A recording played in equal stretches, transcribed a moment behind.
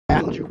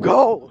Andrew,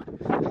 go!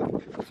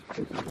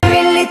 I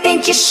really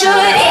think you should.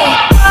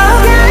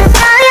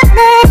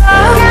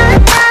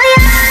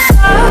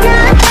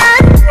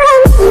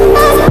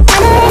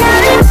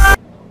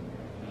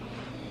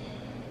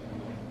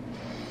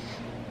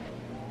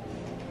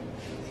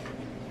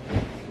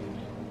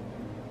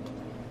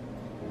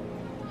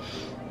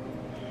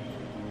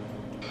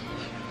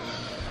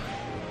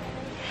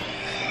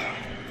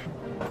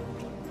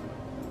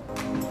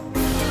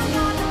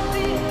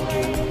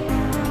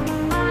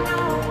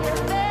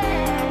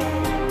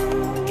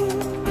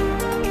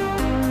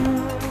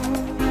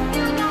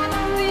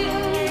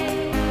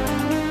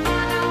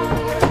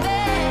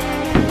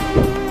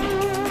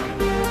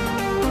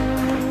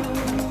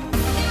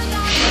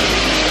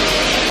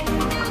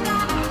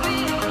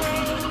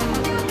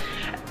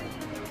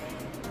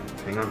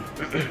 Hang on.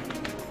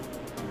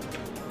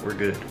 We're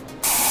good.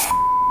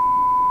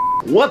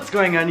 What's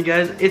going on, you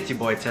guys? It's your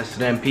boy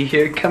Tested MP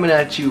here, coming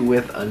at you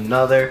with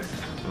another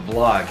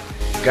vlog.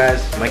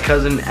 Guys, my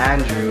cousin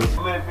Andrew.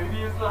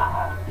 Baby is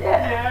live.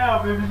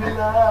 Yeah, baby is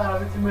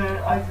live. It's man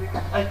Isaac,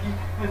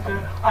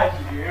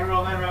 Mr.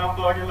 rolling around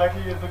vlogging like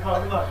he is a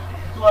comic life.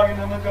 Vlogging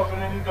on the dumping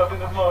and he's dumping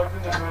the vlogs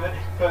in the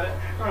toilet,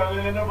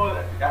 rolling in the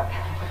bullet.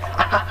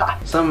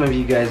 Some of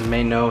you guys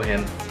may know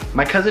him.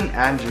 My cousin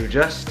Andrew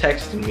just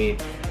texted me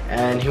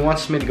and he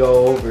wants me to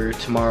go over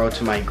tomorrow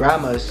to my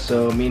grandma's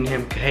so me and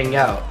him could hang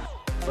out.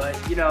 But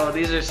you know,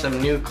 these are some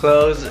new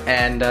clothes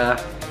and an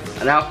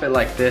outfit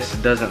like this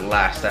doesn't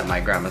last at my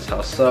grandma's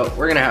house, so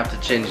we're gonna have to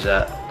change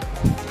that.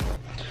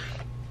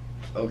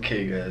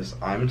 Okay guys,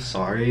 I'm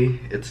sorry.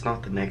 It's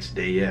not the next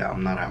day yet.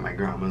 I'm not at my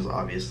grandma's,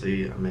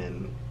 obviously. I'm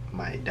in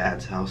my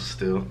dad's house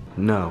still.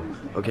 No,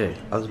 okay,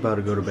 I was about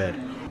to go to bed.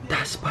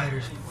 That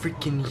spider's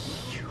freaking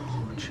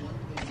huge.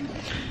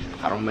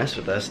 I don't mess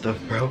with that stuff,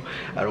 bro.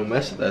 I don't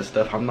mess with that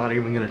stuff. I'm not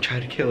even gonna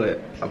try to kill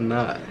it. I'm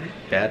not.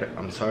 Dad,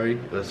 I'm sorry.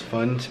 It was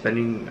fun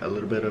spending a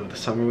little bit of the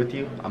summer with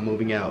you. I'm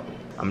moving out.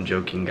 I'm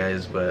joking,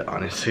 guys, but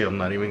honestly, I'm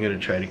not even gonna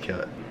try to kill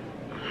it.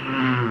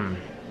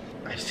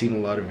 I've seen a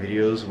lot of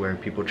videos where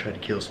people try to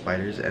kill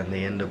spiders and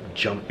they end up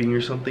jumping or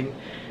something.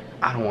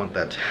 I don't want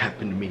that to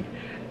happen to me.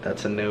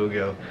 That's a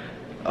no-go.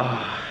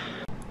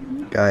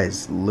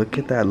 Guys, look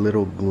at that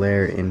little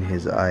glare in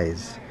his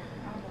eyes.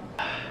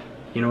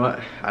 You know what?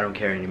 I don't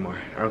care anymore.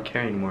 I don't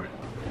care anymore.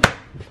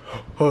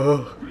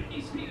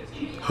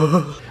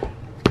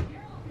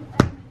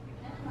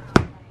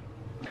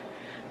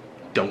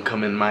 Don't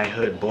come in my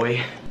hood,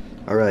 boy.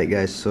 Alright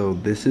guys, so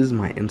this is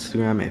my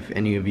Instagram. If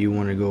any of you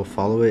want to go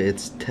follow it,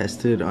 it's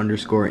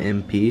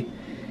tested_MP.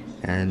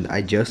 And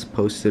I just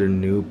posted a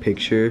new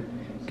picture.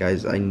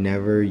 Guys, I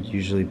never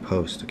usually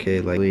post, okay?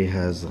 Like, it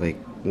has like,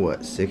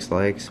 what, 6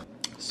 likes?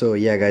 So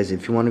yeah guys,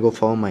 if you want to go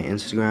follow my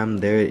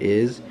Instagram, there it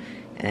is.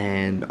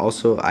 And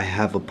also I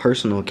have a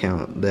personal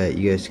account that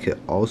you guys could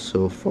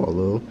also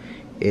follow.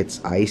 It's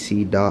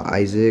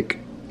ic.isaac,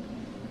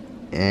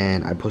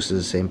 and I posted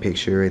the same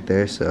picture right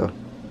there, so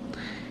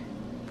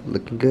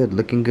looking good,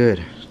 looking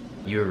good.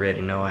 You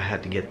already know I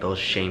had to get those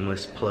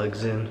shameless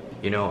plugs in.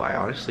 You know, I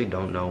honestly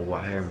don't know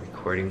why I'm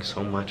recording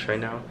so much right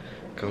now,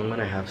 because I'm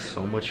gonna have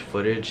so much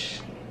footage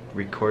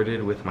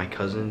recorded with my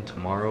cousin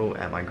tomorrow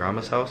at my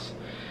grandma's house.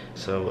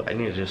 So I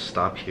need to just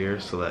stop here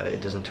so that it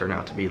doesn't turn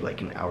out to be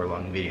like an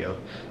hour-long video.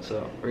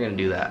 So we're gonna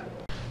do that.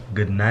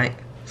 Good night,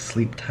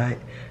 sleep tight,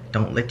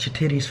 don't let your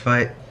titties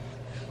fight.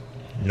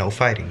 No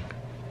fighting,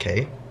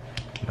 okay?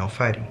 No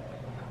fighting.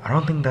 I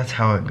don't think that's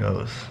how it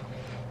goes.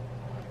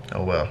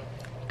 Oh well.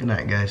 Good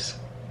night, guys.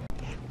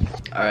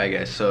 Alright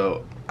guys,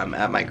 so I'm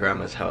at my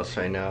grandma's house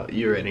right now.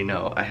 You already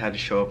know I had to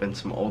show up in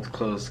some old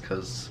clothes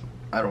because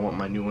I don't want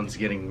my new ones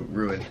getting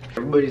ruined.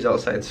 Everybody's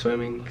outside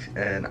swimming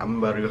and I'm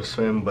about to go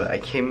swim, but I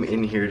came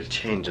in here to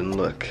change and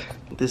look.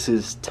 This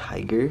is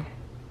Tiger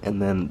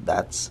and then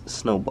that's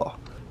Snowball.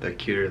 They're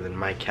cuter than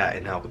my cat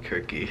in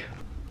Albuquerque.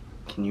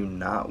 Can you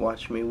not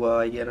watch me while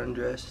I get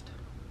undressed?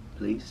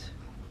 Please?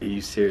 Are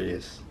you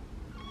serious?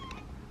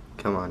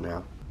 Come on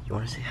now. You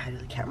wanna say hi to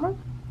the camera?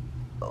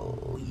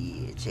 Oh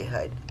yeah, say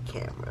hi to the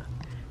camera.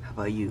 How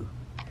about you?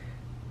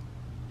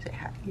 Say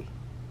hi.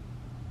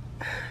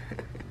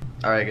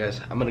 Alright guys,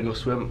 I'm gonna go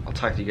swim. I'll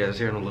talk to you guys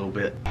here in a little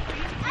bit.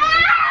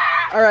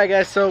 Alright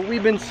guys, so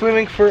we've been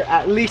swimming for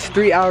at least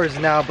 3 hours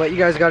now, but you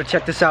guys gotta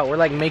check this out. We're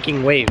like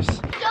making waves.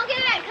 Don't get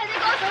it because it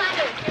goes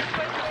under.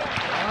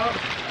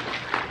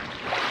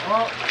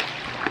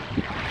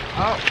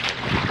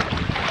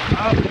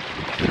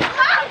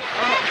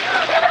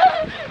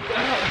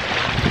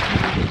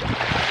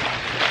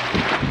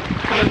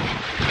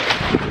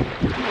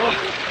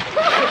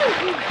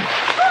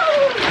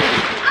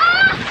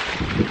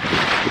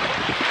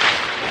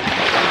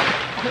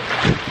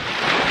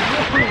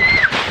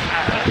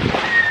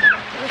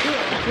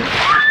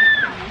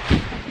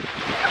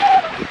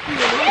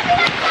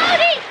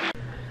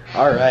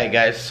 Alright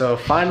guys, so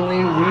finally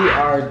we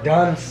are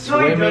done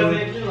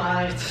swimming.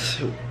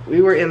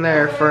 We were in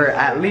there for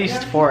at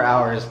least 4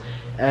 hours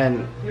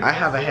and I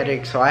have a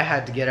headache, so I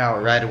had to get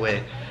out right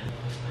away.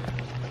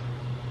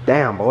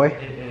 Damn, boy.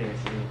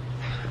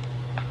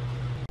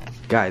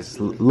 Guys,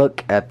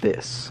 look at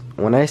this.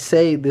 When I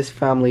say this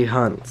family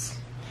hunts,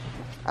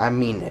 I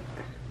mean it.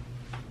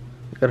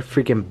 Got a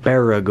freaking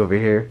bear rug over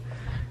here.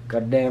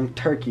 Got a damn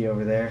turkey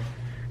over there.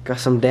 Got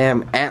some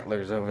damn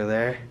antlers over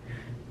there.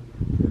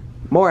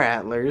 More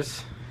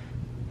antlers.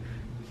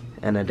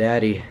 And a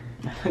daddy.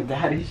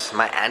 Daddy.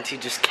 My auntie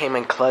just came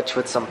in clutch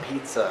with some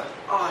pizza.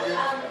 Oh,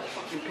 yeah.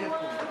 Fucking pimple.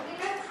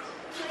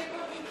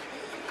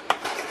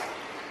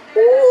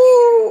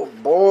 Ooh,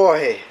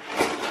 boy.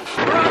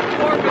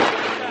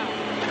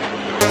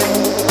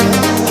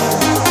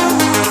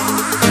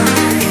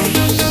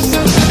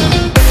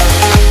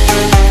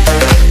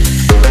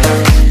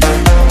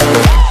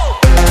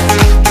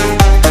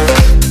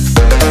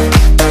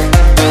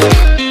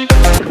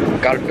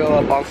 Gotta fill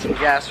up on some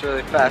gas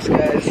really fast,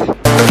 guys.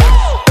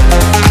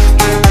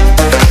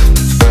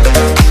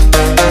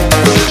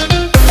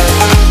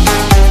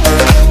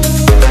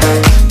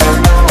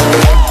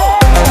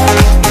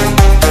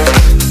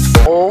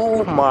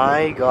 Oh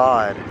my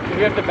god.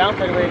 We have to bounce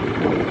right away.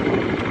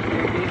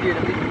 It's easier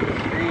to leave the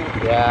screen.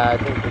 Yeah, I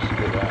think we should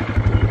do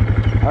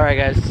that. Alright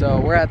guys, so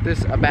we're at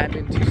this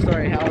abandoned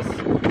 2-story house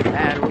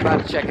and we're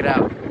about to check it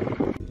out.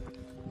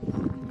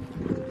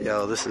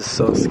 Yo, this is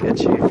so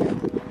sketchy.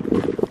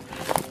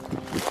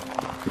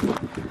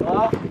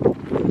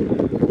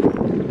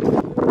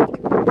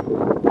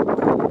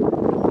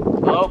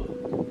 Hello?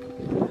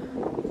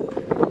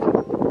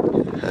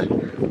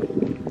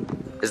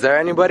 Is there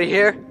anybody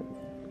here?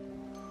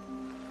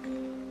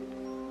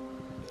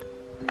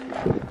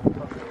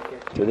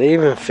 Did they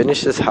even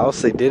finish this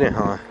house? They didn't,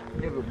 huh?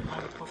 There's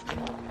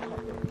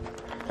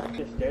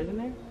stairs in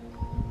there?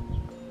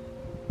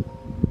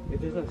 If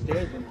there's no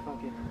stairs, then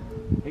fucking...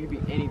 There could be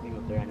anything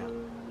up there right now.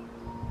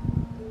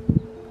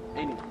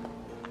 Anything.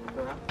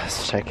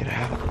 Let's check it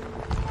out.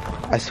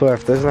 I swear,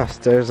 if there's no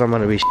stairs, I'm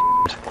gonna be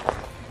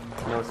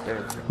No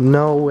stairs.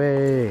 No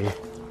way.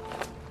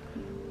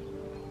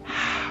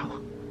 How?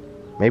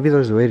 Maybe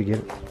there's a way to get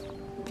it.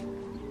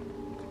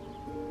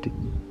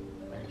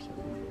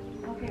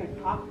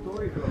 Top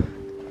story, bro.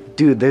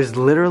 Dude, there's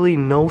literally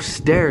no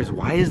stairs.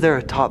 Why is there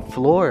a top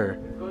floor?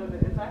 Go to the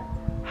inside?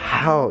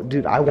 How?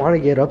 Dude, I want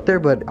to get up there,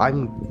 but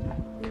I'm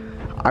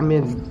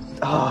in,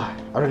 I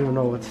don't even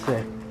know what to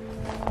say.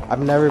 I've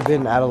never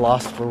been at a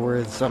loss for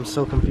words, so I'm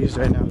so confused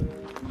right now. Are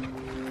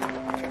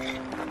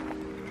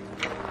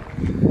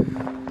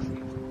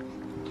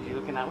you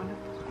looking that window?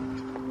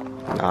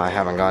 No, I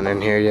haven't gone in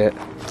here yet.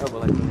 Oh, but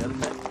like on the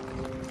other side?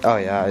 Oh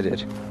yeah, I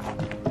did.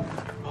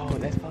 Oh,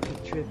 that's fucking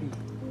trippy.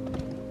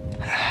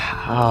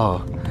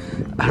 How?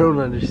 I don't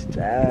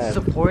understand.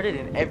 Supported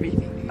in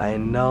everything. I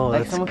know,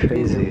 Like that's someone could be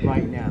crazy. there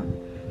right now.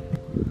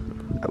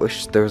 I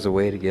wish there was a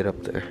way to get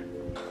up there.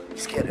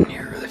 Let's get in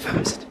here really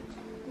fast.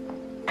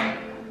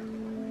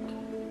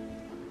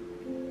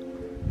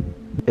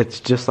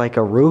 It's just like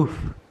a roof.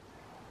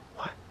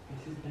 What?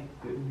 This is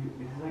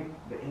like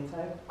the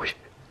inside?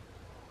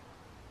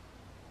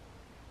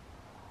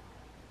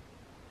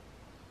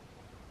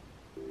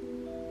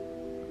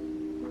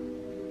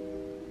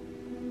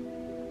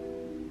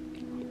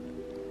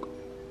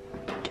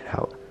 Get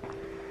out.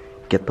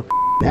 Get the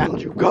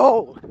Andrew,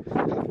 go!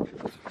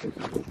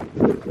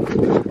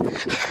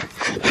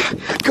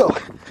 Go!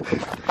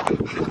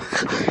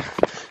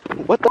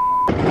 What the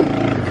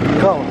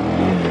Go!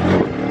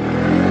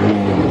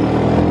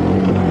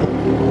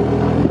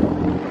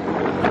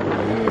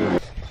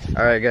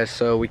 Alright guys,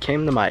 so we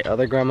came to my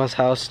other grandma's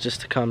house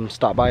just to come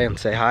stop by and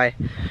say hi.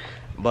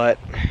 But,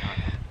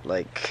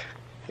 like,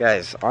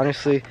 guys,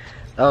 honestly,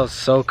 that was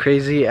so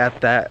crazy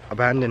at that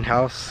abandoned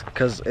house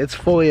because it's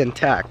fully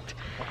intact.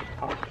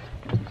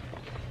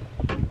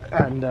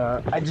 And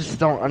I just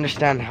don't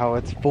understand how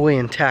it's fully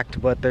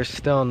intact, but there's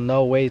still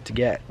no way to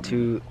get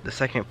to the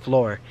second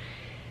floor.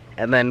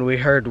 And then we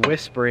heard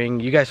whispering.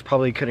 You guys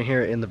probably couldn't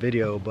hear it in the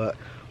video, but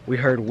we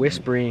heard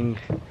whispering.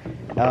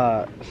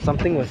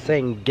 Something was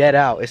saying get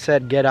out. It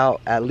said get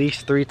out at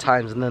least 3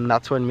 times, and then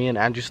that's when me and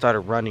Andrew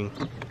started running.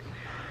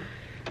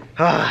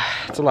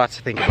 It's a lot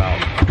to think about,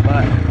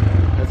 but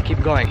let's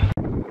keep going.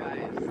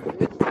 Guys,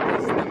 this is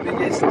the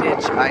biggest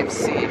ditch I've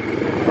seen.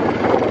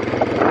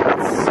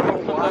 It's so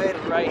wide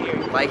Right here.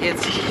 like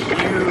it's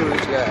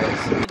huge,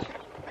 guys.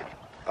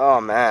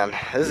 Oh man,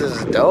 this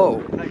is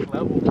dope. Next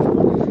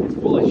level. It's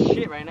full of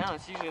shit right now.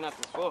 It's usually not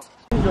this full.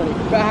 It's running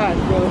fast,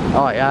 bro.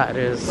 Oh yeah, it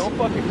is. Don't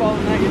fucking fall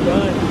in that, you're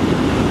done.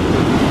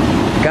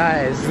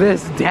 Guys,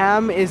 this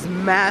dam is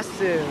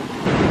massive.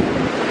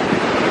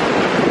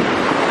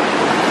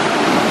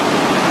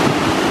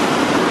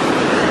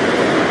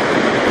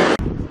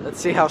 Let's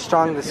see how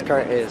strong this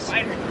current is.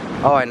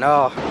 Oh, I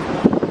know.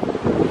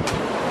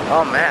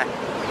 Oh man.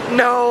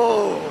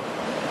 No!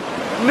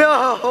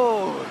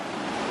 No!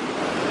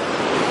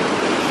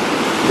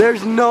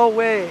 There's no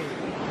way.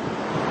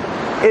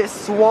 It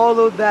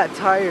swallowed that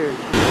tire.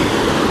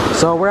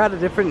 So we're at a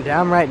different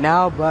dam right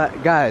now,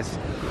 but guys,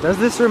 does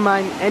this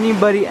remind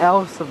anybody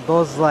else of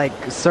those like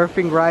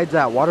surfing rides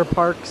at water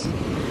parks?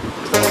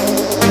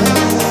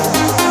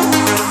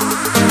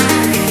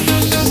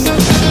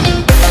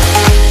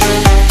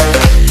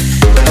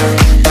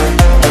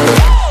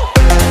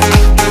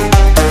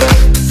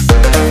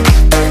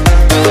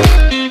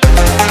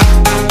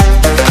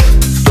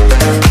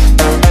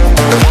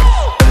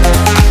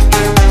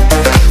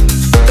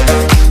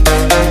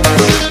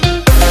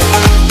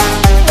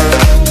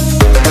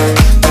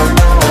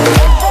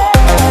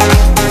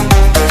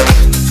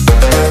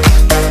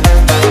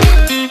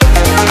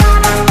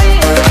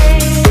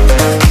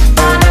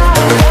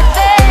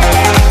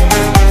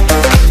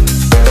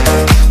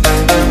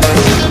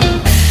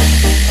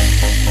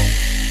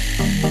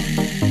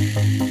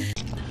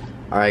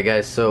 Alright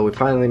guys, so we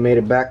finally made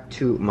it back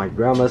to my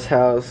grandma's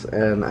house,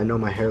 and I know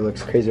my hair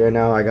looks crazy right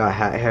now. I got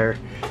hat hair.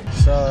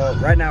 So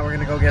right now we're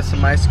gonna go get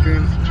some ice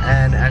cream,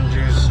 and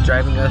Andrew's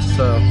driving us,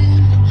 so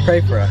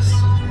pray for us.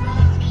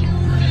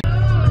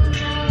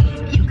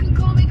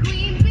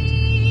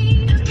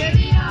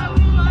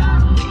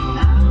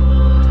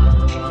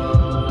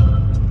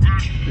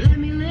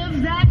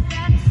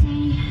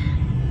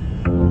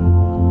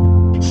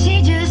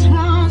 She just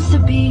wants to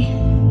be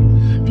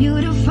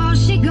beautiful,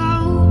 she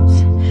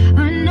goes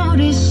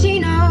unnoticed, she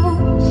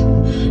knows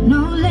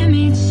no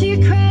limits,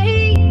 she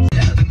craves.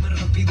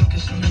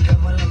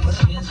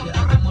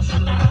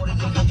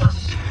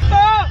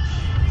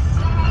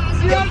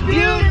 You're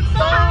beautiful!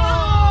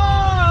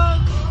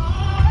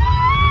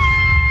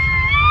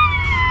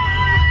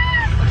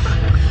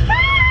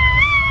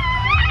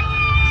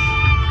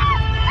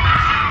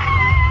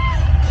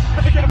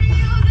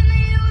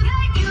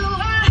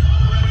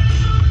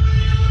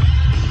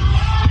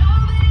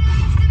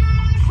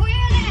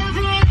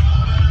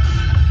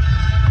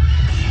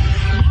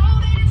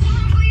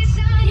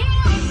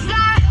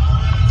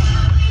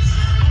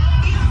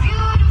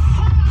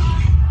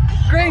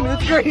 Green,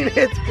 it's green,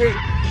 it's green.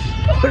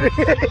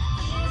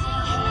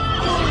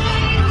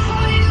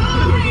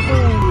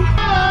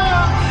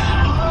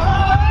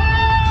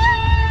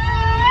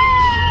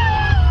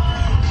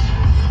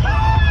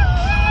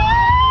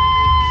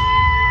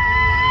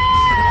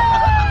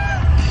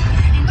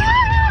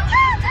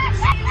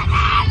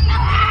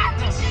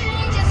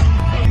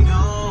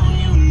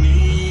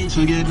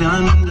 To get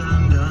done.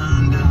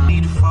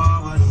 Need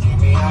forward.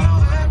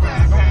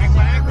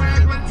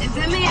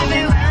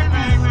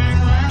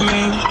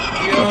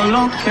 Your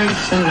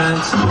location,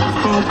 let's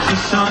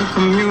focus on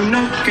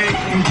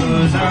communicating.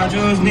 Cause I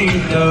just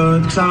need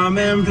the time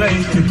and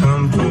place to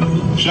come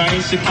through.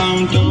 Place to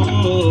come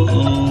through.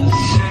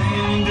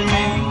 Send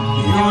me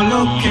your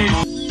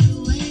location.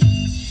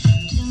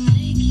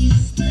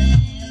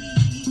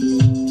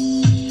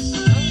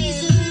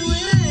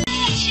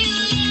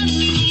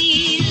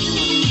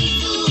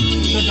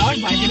 The dog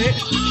biting it.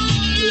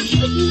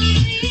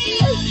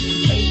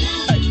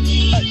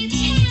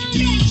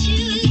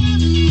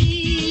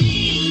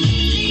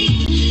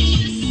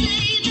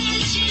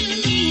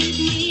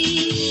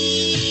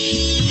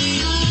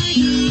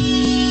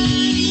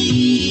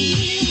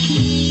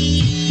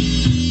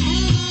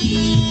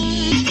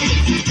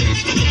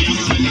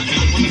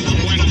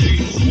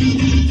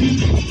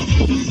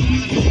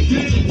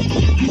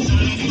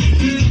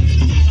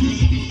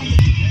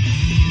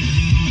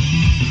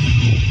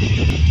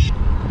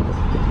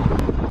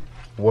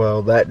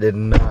 Well, that did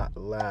not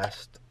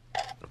last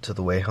to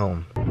the way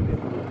home.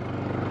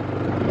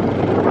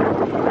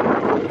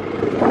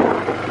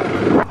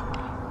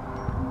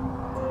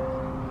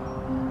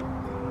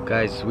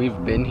 Guys,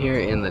 we've been here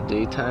in the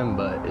daytime,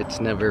 but it's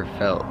never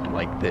felt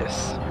like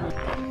this.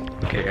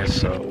 Okay guys,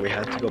 so we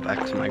had to go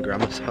back to my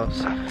grandma's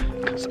house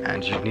because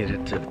Andrew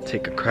needed to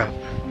take a crap.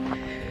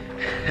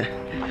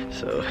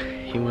 So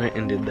he went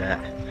and did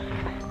that,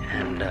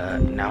 and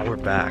now we're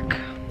back.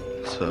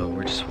 So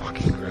we're just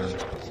walking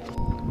around.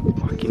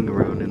 Walking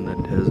around in the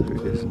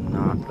desert is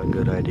not a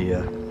good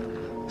idea,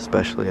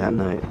 especially at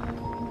night.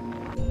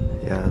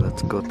 Yeah,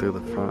 let's go through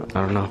the front.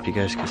 I don't know if you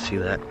guys can see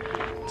that.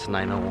 It's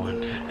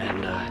 9:01,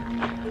 and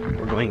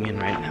we're going in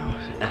right now.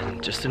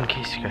 And just in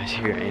case you guys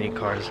hear any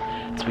cars,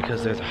 it's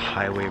because there's a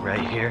highway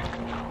right here.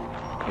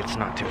 It's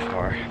not too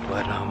far,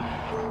 but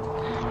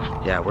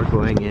yeah, we're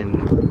going in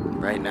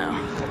right now.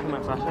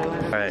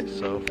 Alright,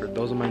 so for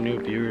those of my new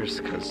viewers,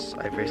 because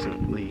I've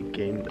recently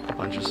gained a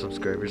bunch of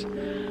subscribers,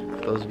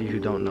 for those of you who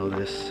don't know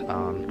this,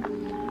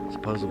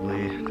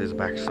 supposedly there's a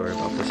backstory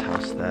about this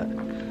house that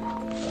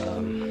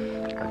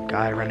a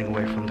guy running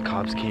away from the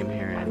cops came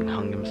here and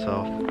hung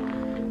himself.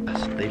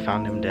 They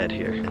found him dead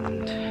here,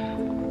 and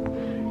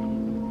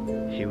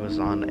he was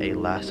on a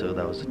lasso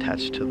that was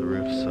attached to the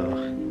roof, so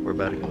we're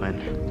about to go in.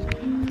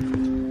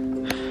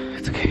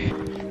 It's okay.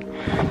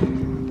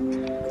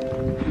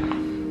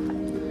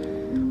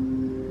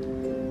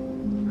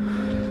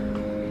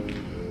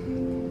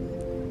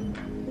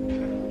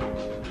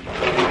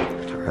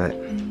 Alright.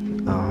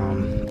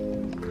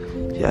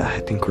 Yeah, I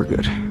think we're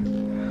good.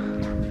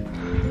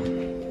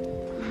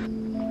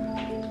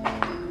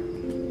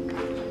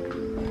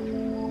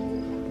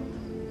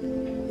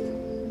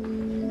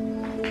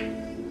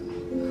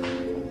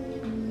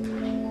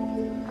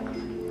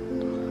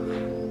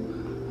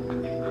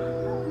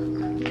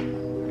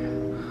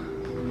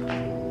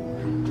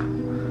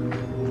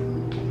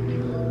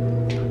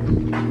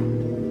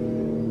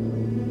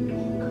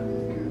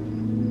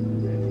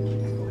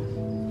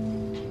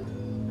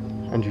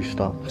 Andrew,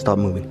 stop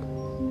moving.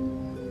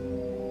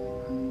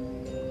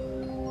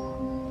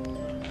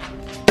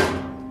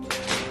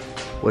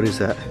 What is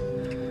that?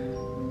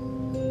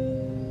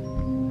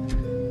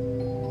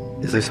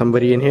 Is there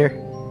somebody in here?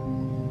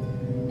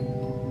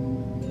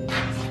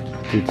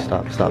 Dude,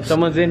 stop.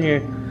 Someone's in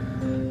here.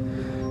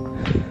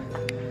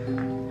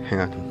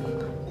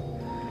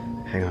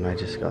 Hang on, I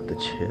just got the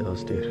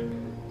chills, dude.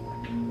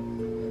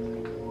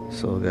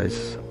 So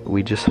guys,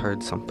 we just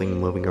heard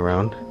something moving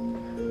around.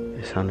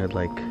 It sounded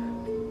like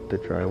the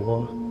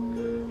drywall.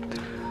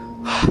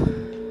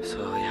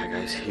 So yeah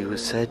guys, he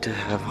was said to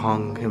have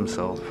hung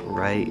himself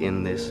right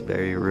in this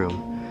very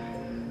room.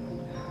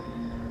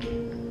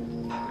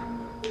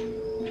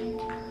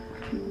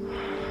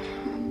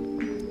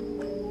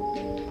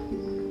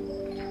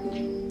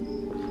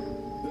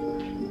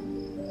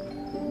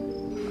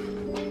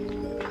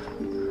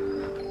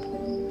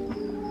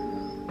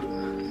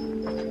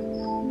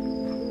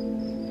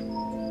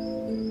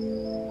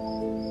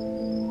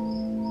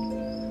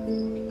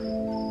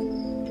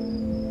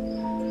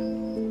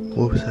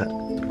 What was that?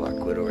 Black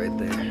Widow right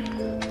there.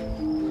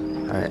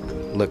 Alright,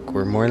 look,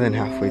 we're more than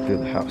halfway through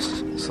the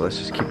house, so let's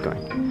just keep going.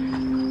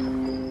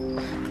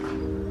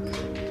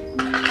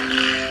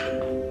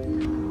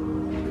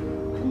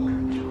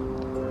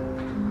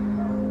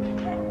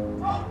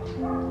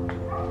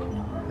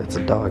 It's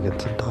a dog,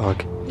 it's a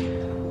dog.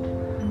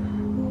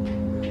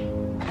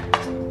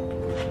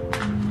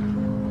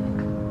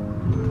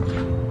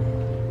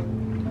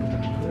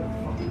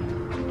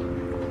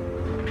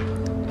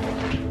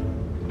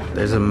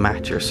 There's a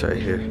mattress right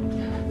here.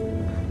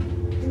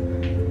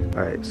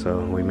 Alright, so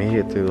we made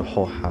it through the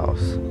whole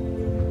house.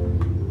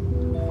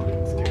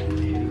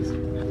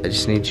 I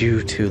just need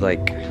you to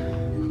like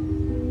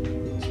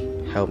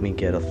help me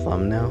get a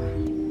thumbnail.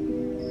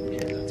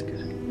 Okay, that's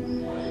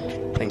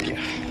good. Thank you.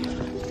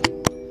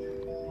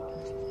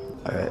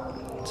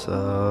 Alright,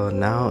 so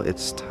now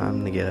it's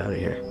time to get out of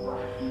here.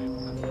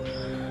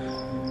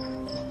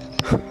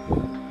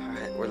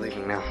 Alright, we're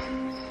leaving now.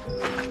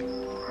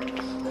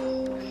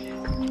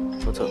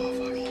 What's up?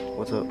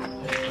 What's up?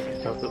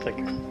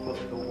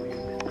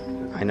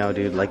 I know,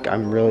 dude. Like,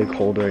 I'm really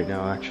cold right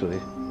now, actually.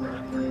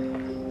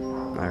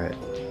 Alright,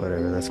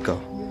 whatever. Let's go.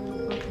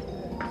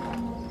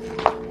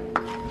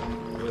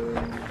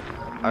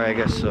 Alright,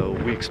 guys. So,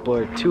 we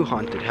explored 2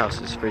 haunted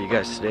houses for you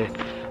guys today.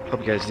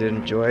 Hope you guys did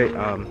enjoy.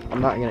 I'm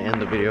not going to end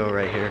the video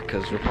right here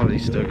because we're probably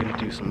still going to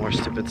do some more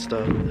stupid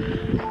stuff.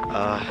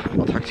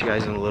 I'll talk to you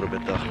guys in a little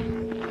bit, though.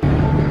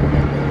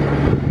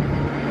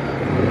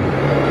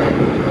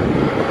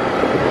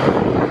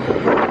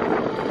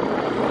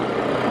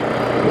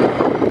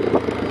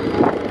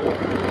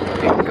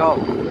 Go.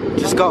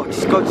 Just go,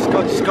 just go, just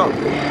go, just go.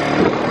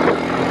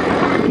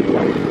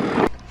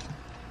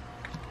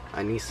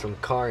 I need some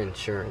car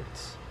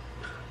insurance.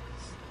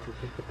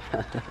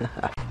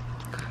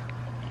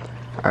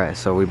 Alright,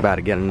 so we about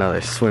to get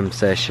another swim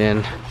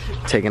session.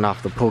 Taking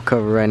off the pool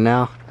cover right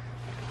now.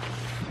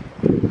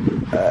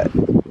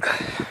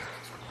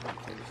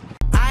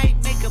 I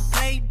make a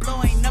play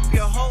blowing up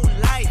your whole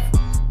life.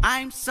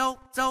 I'm so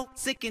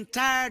sick and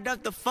tired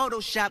of the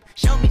Photoshop.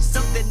 Show me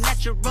something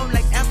natural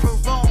like Afro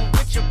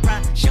with your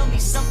pride. Show me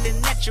something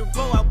natural